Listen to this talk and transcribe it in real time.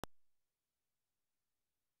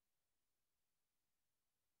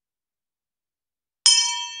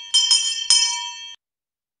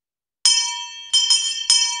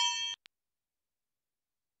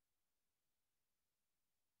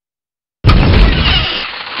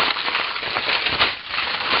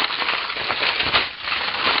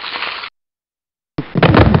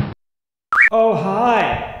Oh,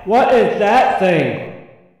 hi. What is that thing?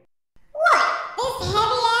 What? This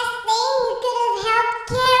heavy-ass thing you could have helped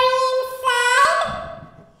carry inside?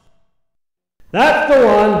 That's the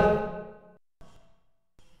one.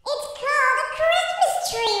 It's called a Christmas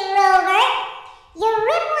tree, Rover. You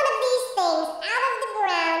rip one of these things out of the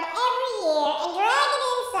ground every year and drag it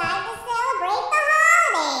inside to celebrate the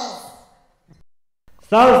holidays.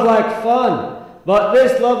 Sounds like fun, but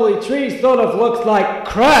this lovely tree sort of looks like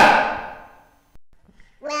crap.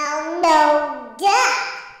 Well, no, duh.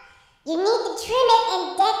 You need to trim it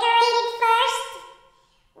and decorate it first.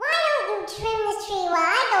 Why don't you trim this tree while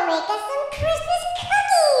I go make us some Christmas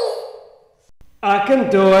cookies? I can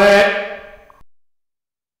do it.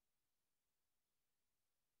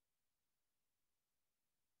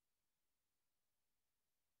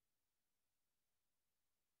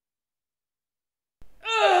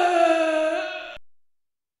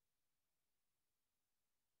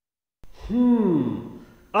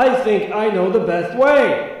 I think I know the best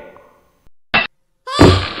way. Hey,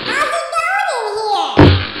 how's it going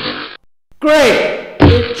in here? Great!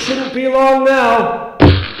 It shouldn't be long now.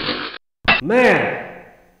 Man,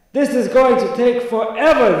 this is going to take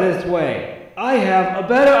forever this way. I have a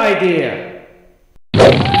better idea.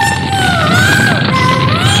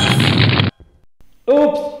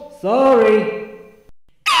 Oops, sorry.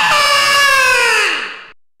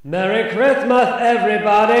 Merry Christmas,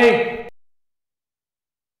 everybody!